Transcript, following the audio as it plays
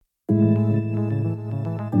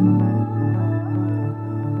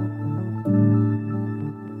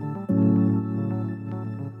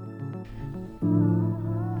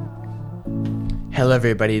Hello,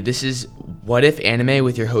 everybody. This is What If Anime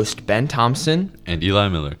with your host, Ben Thompson. And Eli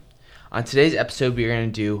Miller. On today's episode, we are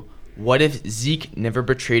going to do What If Zeke Never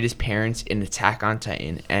Betrayed His Parents in Attack on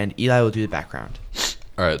Titan? And Eli will do the background.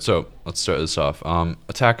 All right, so let's start this off.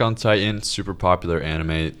 Attack on Titan, super popular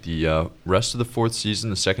anime. The rest of the fourth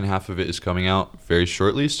season, the second half of it, is coming out very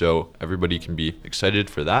shortly, so everybody can be excited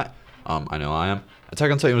for that. I know I am.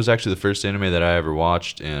 Attack on Titan was actually the first anime that I ever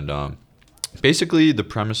watched, and basically the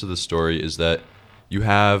premise of the story is that you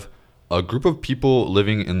have a group of people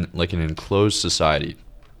living in like an enclosed society.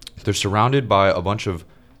 They're surrounded by a bunch of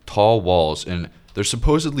tall walls, and they're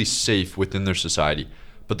supposedly safe within their society,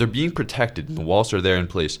 but they're being protected, and the walls are there in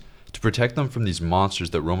place to protect them from these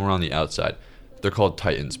monsters that roam around the outside. They're called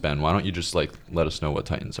Titans. Ben, why don't you just let us know what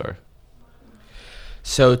Titans are?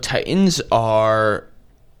 So Titans are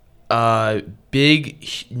big,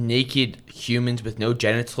 naked humans with no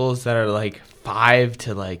genitals that are like 5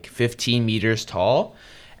 to 15 meters tall,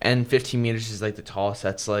 and 15 meters is like the tallest.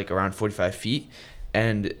 That's like around 45 feet.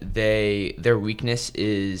 And their weakness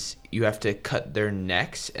is you have to cut their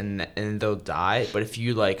necks and they'll die. But if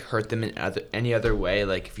you hurt them in any other way,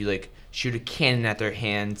 like if you shoot a cannon at their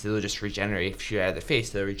hands, they'll just regenerate. If you shoot it at their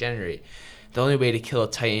face, they'll regenerate. The only way to kill a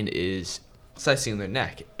Titan is slicing their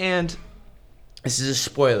neck. And this is a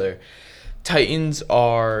spoiler. Titans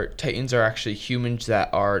are actually humans that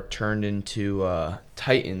are turned into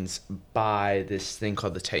Titans by this thing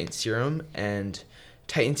called the Titan serum, and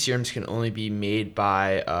Titan serums can only be made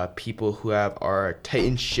by people who are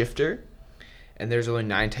Titan shifter, and there's only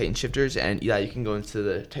 9 Titan shifters. And Eli, you can go into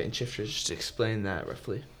the Titan shifters just to explain that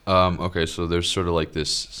roughly. Okay, so there's sort of like this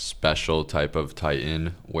special type of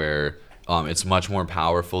Titan where it's much more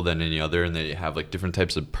powerful than any other, and they have different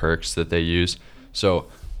types of perks that they use. So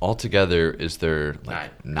altogether, is there 9?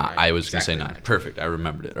 I was exactly gonna say 9. Perfect, I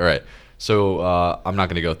remembered it. All right, so I'm not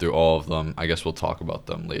gonna go through all of them. I guess we'll talk about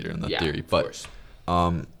them later in the theory. But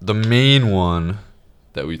the main one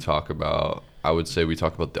that we talk about, I would say we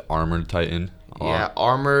talk about the Armored Titan.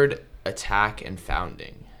 Armored, Attack, and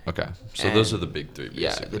Founding. Okay, so those are the big 3, basically.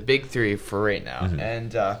 Yeah, the big 3 for right now. Mm-hmm.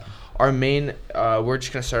 And our main, we're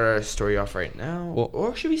just going to start our story off right now.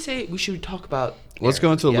 Or should we say we should talk about... Let's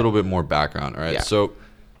go into a little bit more background, all right? Yeah.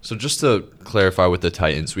 So just to clarify with the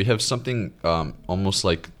Titans, we have something almost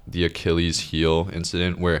like the Achilles heel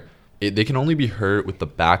incident where they can only be hurt with the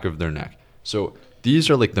back of their neck. So these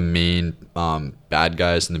are the main bad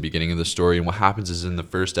guys in the beginning of the story. And what happens is in the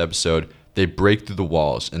first episode, they break through the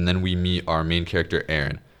walls, and then we meet our main character,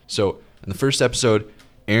 Eren. So in the first episode,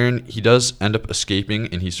 Eren, he does end up escaping,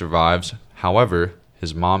 and he survives. However,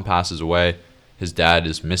 his mom passes away, his dad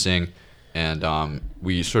is missing, and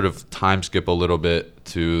we sort of time skip a little bit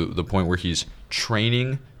to the point where he's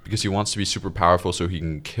training because he wants to be super powerful so he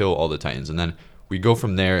can kill all the Titans. And then we go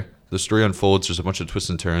from there. The story unfolds. There's a bunch of twists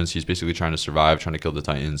and turns. He's basically trying to survive, trying to kill the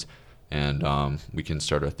Titans, and we can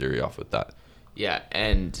start our theory off with that. Yeah,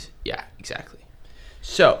 exactly.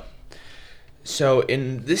 So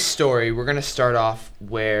in this story, we're gonna start off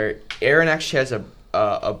where Eren actually has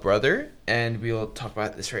a brother, and we'll talk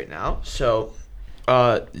about this right now. So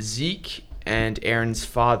Zeke and Eren's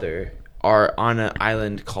father are on an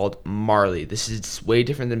island called Marley. This is way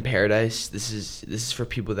different than Paradise. This is for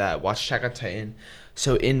people that watch Attack on Titan.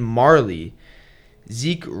 So in Marley,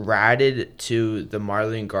 Zeke ratted to the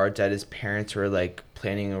Marleyan guards that his parents were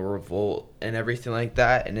planning a revolt and everything like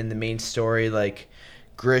that. And in the main story,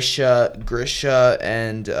 Grisha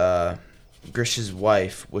and Grisha's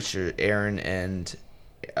wife, which are Eren and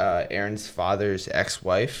Eren's father's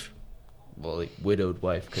ex-wife, widowed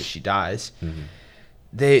wife because she dies. Mm-hmm.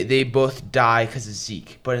 They both die because of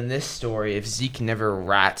Zeke. But in this story, if Zeke never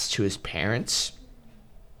rats to his parents,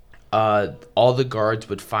 all the guards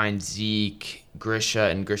would find Zeke, Grisha,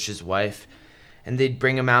 and Grisha's wife, and they'd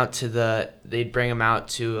bring him out to the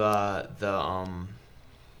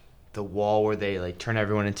wall where they turn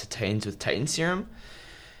everyone into Titans with Titan serum,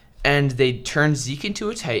 and they'd turn Zeke into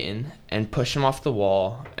a Titan and push him off the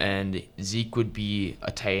wall, and Zeke would be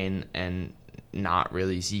a Titan and not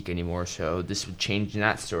really Zeke anymore. So this would change in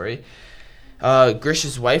that story.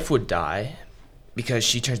 Grisha's wife would die because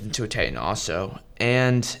she turns into a Titan also,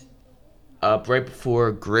 and right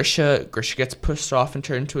before Grisha gets pushed off and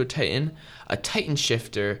turned into a Titan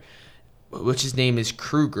shifter, which his name is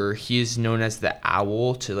Kruger. He is known as the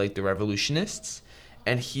Owl to the revolutionists,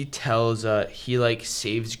 and he tells he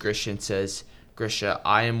saves Grisha and says, Grisha,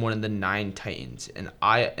 I am one of the 9 Titans, and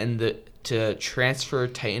to transfer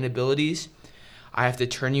Titan abilities, I have to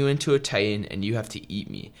turn you into a Titan, and you have to eat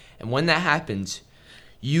me. And when that happens,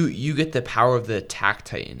 you get the power of the Attack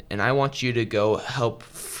Titan, and I want you to go help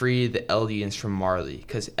free the Eldians from Marley,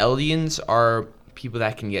 because Eldians are people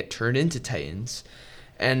that can get turned into Titans.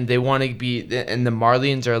 And they want to be, and the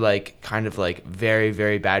Marlians are like kind of like very,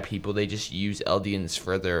 very bad people. They just use Eldians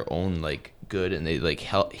for their own like good, and they like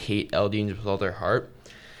hate Eldians with all their heart.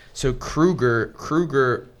 So Kruger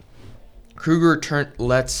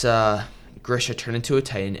lets Grisha turn into a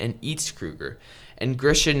Titan and eats Kruger, and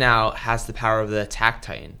Grisha now has the power of the Attack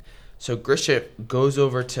Titan. So Grisha goes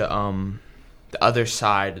over to the other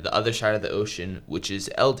side of the ocean, which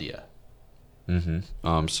is Eldia.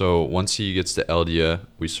 So once he gets to Eldia,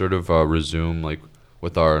 we sort of resume like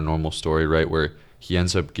with our normal story, right? Where he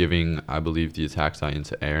ends up giving, I believe, the Attack Titan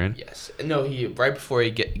to Eren. Yes. No, he right before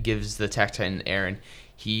he gives the Attack Titan to Eren,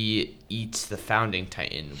 he eats the Founding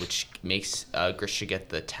Titan, which makes Grisha get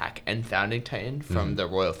the Attack and Founding Titan from the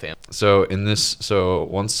royal family. So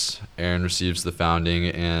once Eren receives the Founding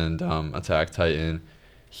and Attack Titan,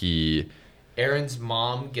 Eren's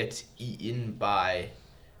mom gets eaten by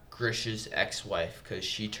Grisha's ex-wife because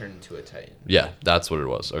she turned into a Titan. Yeah, that's what it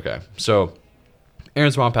was. Okay. So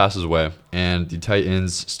Eren's mom passes away, and the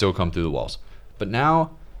Titans still come through the walls. But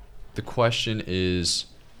now the question is,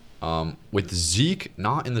 with Zeke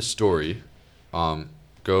not in the story,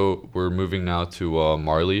 we're moving now to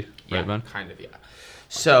Marley, right, man? Kind of, yeah.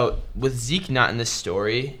 So with Zeke not in the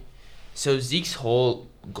story, so Zeke's whole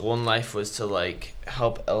goal in life was to like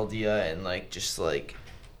help Eldia and like just like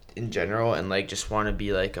in general, and like just want to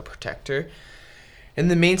be like a protector. In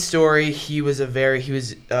the main story, the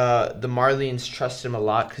Marlians trust him a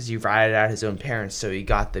lot because he ratted out his own parents, so he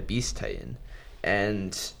got the Beast Titan,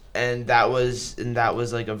 and that was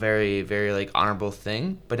like a very, very like honorable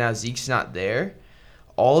thing. But now Zeke's not there.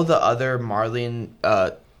 All the other Marlian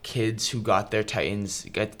kids who got their Titans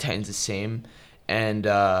get the Titans the same, and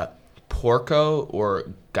Porco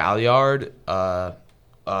or Galliard, the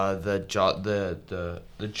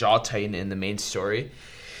Jaw Titan in the main story,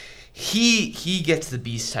 he gets the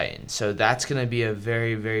Beast Titan. So that's gonna be a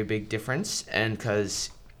very, very big difference, and because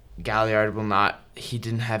Galliard he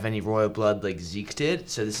didn't have any royal blood like Zeke did,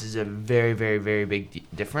 so this is a very, very, very big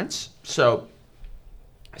difference. So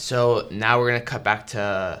now we're gonna cut back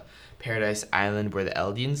to Paradise Island where the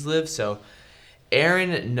Eldians live. So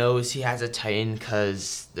Eren knows he has a Titan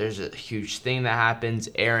because there's a huge thing that happens.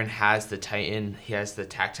 Eren has the Titan. He has the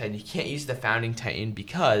Attack Titan. He can't use the Founding Titan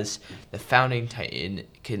because the Founding Titan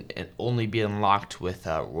can only be unlocked with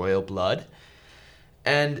royal blood.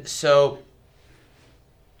 And so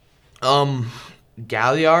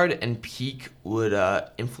Galliard and Peak would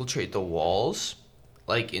infiltrate the walls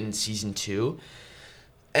like in season 2.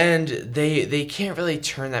 And they can't really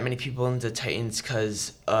turn that many people into Titans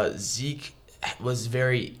because Zeke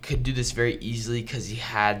could do this very easily because he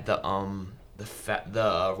had the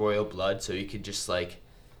royal blood, so he could just like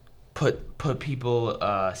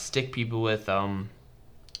stick people with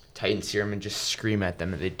Titan serum and just scream at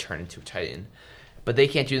them and they'd turn into a Titan. But they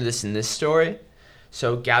can't do this in this story.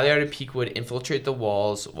 So Galliard and Peak would infiltrate the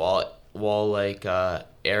walls while like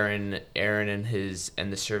Eren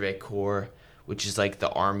and the Survey Corps, which is like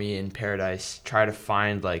the army in Paradise, try to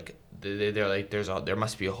find like they're like there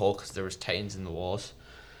must be a hole because there was Titans in the walls,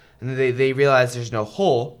 and they realize there's no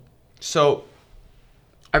hole, so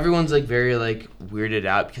everyone's like very like weirded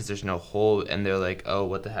out because there's no hole, and they're like, oh,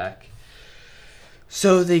 what the heck.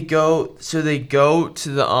 So they go to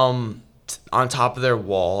the on top of their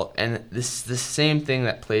wall, and this is the same thing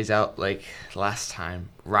that plays out like last time.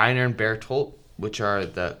 Reiner and Bertolt, which are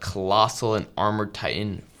the colossal and armored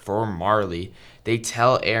Titan for Marley, they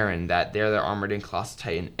tell Eren that they're the armored and colossal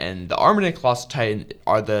Titan, and the armored and colossal Titan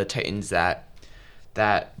are the Titans that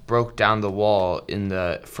broke down the wall in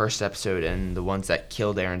the first episode and the ones that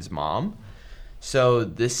killed Eren's mom. So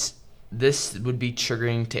this would be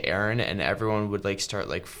triggering to Eren, and everyone would like start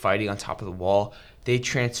like fighting on top of the wall. They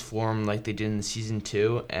transform like they did in season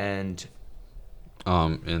 2, and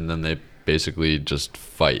then they basically just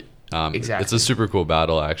fight. Exactly. It's a super cool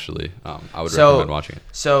battle, actually. I would recommend watching it.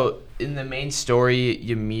 So in the main story,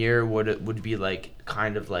 Ymir would be like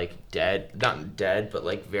kind of like dead, not dead, but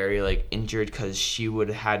like very like injured because she would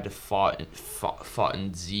have had to fought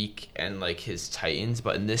in Zeke and like his Titans.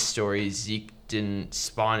 But in this story, Zeke didn't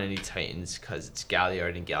spawn any Titans because it's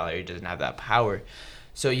Galliard, and Galliard doesn't have that power.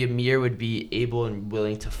 So Ymir would be able and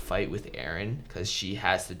willing to fight with Eren because she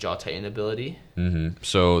has the Jaw Titan ability.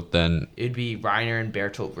 So then it'd be Reiner and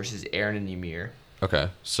Bertolt versus Eren and Ymir. Okay,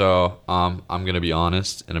 so I'm gonna be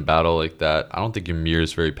honest. In a battle like that, I don't think Ymir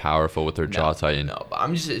is very powerful with her Jaw Titan. No, but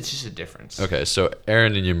it's just a difference. Okay, so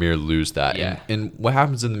Eren and Ymir lose that. Yeah. And what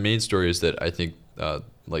happens in the main story is that I think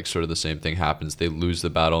like sort of the same thing happens. They lose the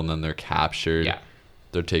battle and then they're captured. Yeah.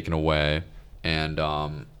 They're taken away, and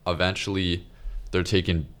eventually they're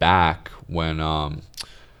taken back when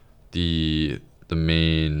the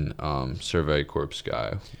main Survey Corps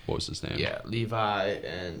guy, what was his name? Yeah, Levi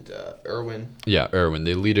and Erwin. Yeah, Erwin.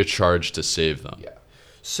 They lead a charge to save them. Yeah.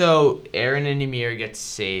 So Eren and Ymir get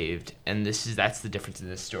saved, and that's the difference in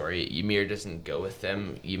this story. Ymir doesn't go with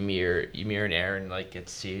them. Ymir and Eren like get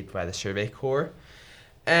saved by the Survey Corps,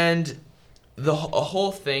 and a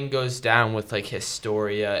whole thing goes down with like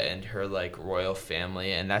Historia and her like royal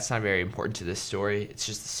family, and that's not very important to this story. It's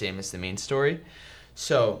just the same as the main story.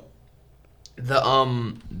 So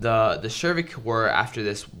the Survey Corps after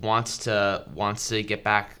this wants to get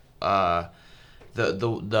back the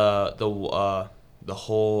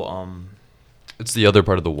whole It's the other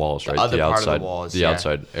part of the walls, right? Other the part outside, of the walls, the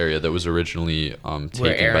outside area that was originally where taken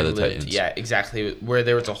by Eren the lived. Titans. Yeah, exactly. Where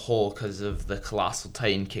there was a hole because of the colossal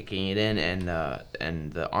Titan kicking it in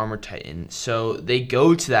and the armor Titan. So they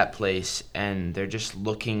go to that place and they're just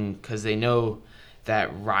looking because they know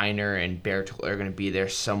that Reiner and Bertolt are going to be there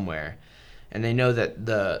somewhere, and they know that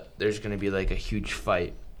there's going to be like a huge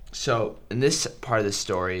fight. So in this part of the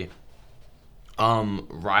story,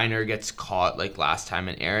 Reiner gets caught like last time,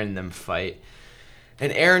 and Eren and them fight.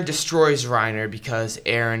 And Eren destroys Reiner because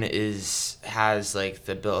Eren has like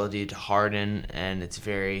the ability to harden, and it's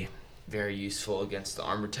very, very useful against the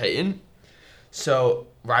Armor Titan. So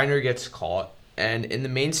Reiner gets caught, and in the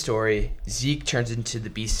main story, Zeke turns into the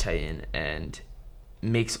Beast Titan and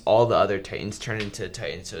makes all the other Titans turn into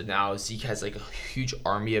Titans. So now Zeke has like a huge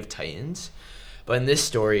army of Titans. But in this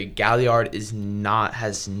story, Galliard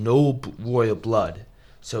has no royal blood,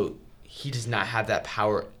 so he does not have that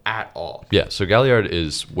power at all. Yeah, so Galliard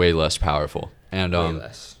is way less powerful, and Way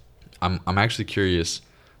less. I'm actually curious,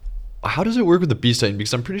 how does it work with the Beast Titan?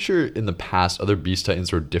 Because I'm pretty sure in the past other Beast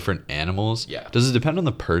Titans were different animals. Yeah. Does it depend on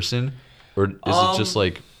the person, or is it just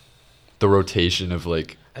like the rotation of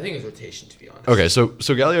like? I think it's rotation, to be honest. Okay, so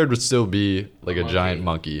Galliard would still be like a monkey. giant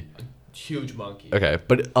monkey. Huge monkey. Okay,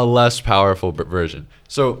 but a less powerful version.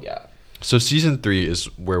 So Yeah. So season 3 is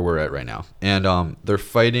where we're at right now, and they're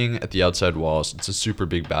fighting at the outside walls. It's a super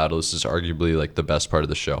big battle. This is arguably like the best part of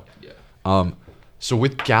the show. Yeah. So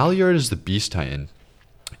with Galliard as the Beast Titan,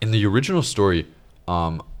 in the original story,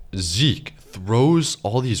 Zeke throws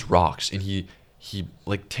all these rocks, and he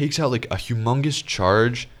like takes out like a humongous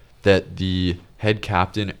charge that the head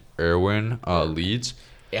captain Erwin leads.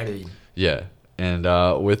 Erwin. Yeah, and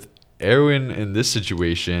with Erwin in this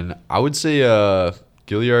situation, I would say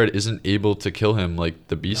Galliard isn't able to kill him like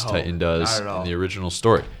the Beast Titan does in the original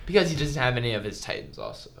story. Because he doesn't have any of his Titans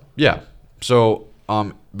also. Yeah. So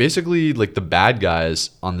basically, like the bad guys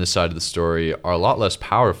on this side of the story are a lot less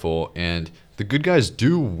powerful, and the good guys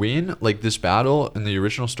do win like this battle in the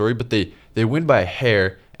original story, but they win by a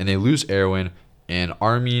hair, and they lose Erwin, and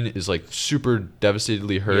Armin is like super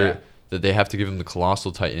devastatedly hurt that they have to give him the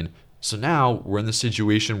Colossal Titan. So now we're in the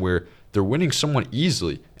situation where they're winning somewhat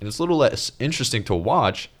easily, and it's a little less interesting to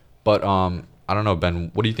watch. But I don't know,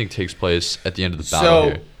 Ben. What do you think takes place at the end of the battle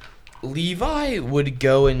here? Levi would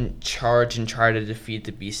go and charge and try to defeat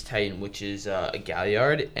the Beast Titan, which is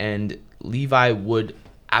Galliard, and Levi would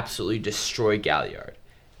absolutely destroy Galliard.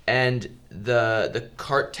 And the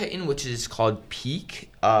Cart Titan, which is called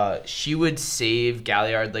Peak, she would save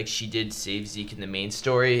Galliard like she did save Zeke in the main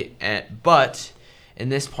story, but in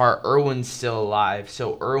this part, Erwin's still alive,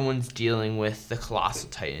 so Erwin's dealing with the Colossal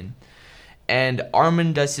Titan. And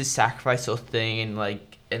Armin does his sacrificial thing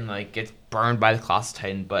and gets burned by the Colossal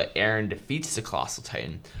Titan, but Eren defeats the Colossal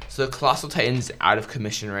Titan. So the Colossal Titan's out of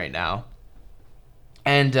commission right now.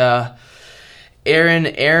 And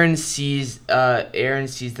Eren sees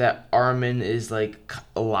that Armin is like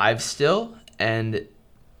alive still, and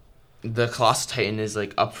the Colossal Titan is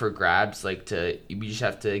like up for grabs. You just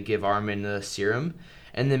have to give Armin the serum.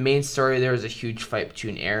 And the main story, there was a huge fight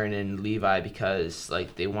between Eren and Levi because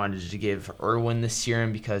like they wanted to give Erwin the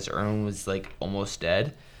serum because Erwin was like almost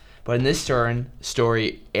dead. But in this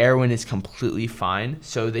story, Erwin is completely fine,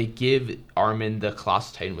 so they give Armin the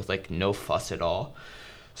Colossal Titan with like no fuss at all.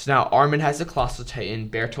 So now Armin has the Colossal Titan,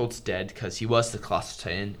 Bertolt's dead because he was the Colossal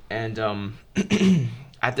Titan, and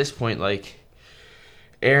at this point, like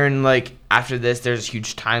Eren, like after this, there's a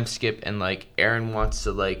huge time skip, and like Eren wants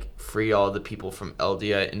to like free all the people from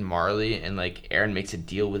Eldia and Marley, and like Eren makes a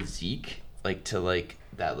deal with Zeke, like to like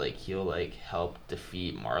that like he'll like help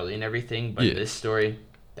defeat Marley and everything. But in this story,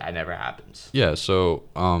 that never happens. Yeah. So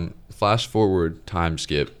flash forward, time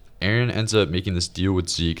skip. Eren ends up making this deal with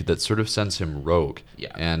Zeke that sort of sends him rogue.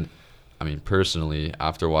 Yeah. And I mean, personally,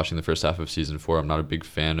 after watching the first half of season 4, I'm not a big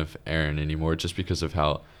fan of Eren anymore, just because of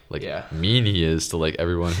how mean he is to like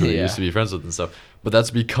everyone who he used to be friends with and stuff. But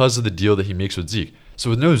that's because of the deal that he makes with Zeke. So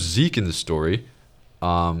with no Zeke in the story,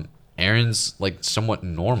 Aaron's like somewhat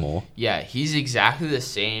normal. Yeah, he's exactly the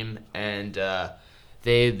same, and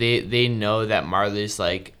they know that Marley's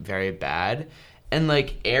like very bad, and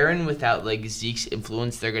like Aaron without like Zeke's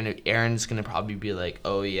influence, Aaron's gonna probably be like,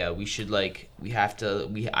 oh yeah, I have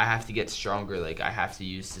to get stronger, like I have to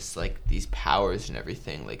use this like these powers and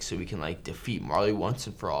everything, like so we can like defeat Marley once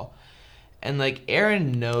and for all. And like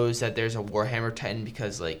Aaron knows that there's a Warhammer Titan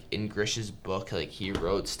because like in Grish's book, like he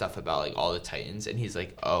wrote stuff about like all the Titans, and he's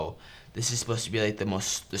like, oh, this is supposed to be like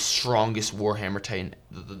the strongest Warhammer Titan,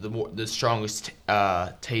 the strongest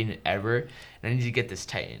Titan ever, and I need to get this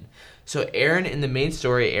Titan. So Aaron, in the main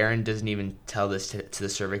story, Aaron doesn't even tell this to the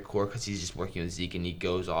Survey Corps because he's just working with Zeke, and he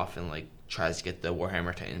goes off and like tries to get the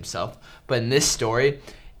Warhammer Titan himself. But in this story,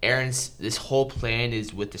 this whole plan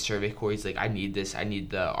is with the Survey Corps. He's like, I need this. I need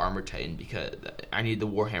the Armor Titan because I need the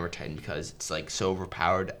Warhammer Titan because it's like so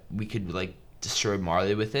overpowered. We could like destroy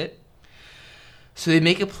Marley with it. So they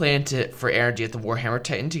make a plan for Aaron to get the Warhammer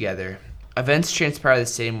Titan together. Events transpire the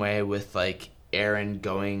same way with like Aaron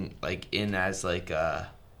going like in as like a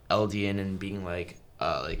Eldian and being like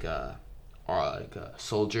a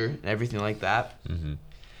soldier and everything like that. Mm-hmm.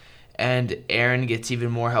 And Aaron gets even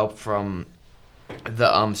more help from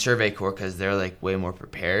the Survey Corps because they're like way more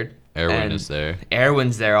prepared. Erwin is there.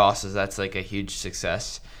 Erwin's there also, so that's like a huge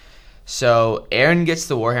success. So Aaron gets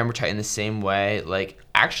the Warhammer Titan the same way. Like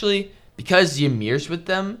actually, because Ymir's with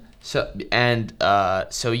them, so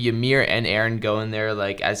Ymir and Aaron go in there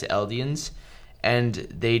like as Eldians, and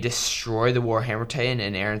they destroy the Warhammer Titan.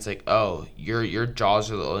 And Aaron's like, "Oh, your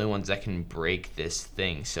jaws are the only ones that can break this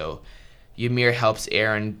thing." So Ymir helps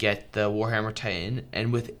Aaron get the Warhammer Titan,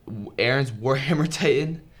 and with Aaron's Warhammer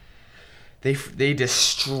Titan, they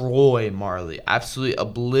destroy Marley, absolutely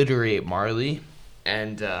obliterate Marley,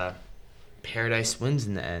 and Paradise wins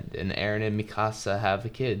in the end, and Aaron and Mikasa have the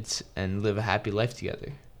kids and live a happy life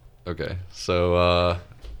together. Okay, so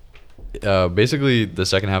basically the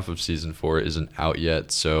second half of season 4 isn't out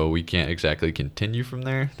yet, so we can't exactly continue from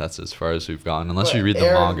there. That's as far as we've gotten, unless you read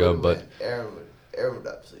the manga. But Aaron would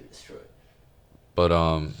absolutely destroy it.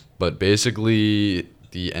 But basically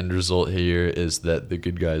the end result here is that the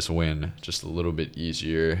good guys win just a little bit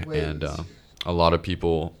easier, and a lot of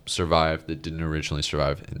people survive that didn't originally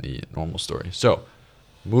survive in the normal story. So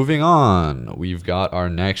moving on, we've got our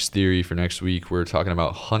next theory for next week. We're talking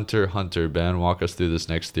about Hunter x Hunter. Ben, walk us through this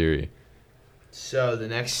next theory. So the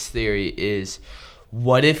next theory is,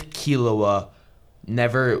 what if Killua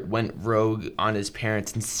never went rogue on his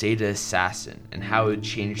parents and stayed an assassin, and how it would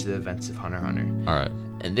change the events of Hunter x Hunter? All right.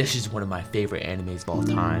 And this is one of my favorite animes of all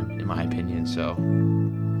time, in my opinion. So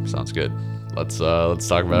sounds good. Let's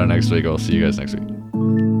talk about it next week. I'll see you guys next week.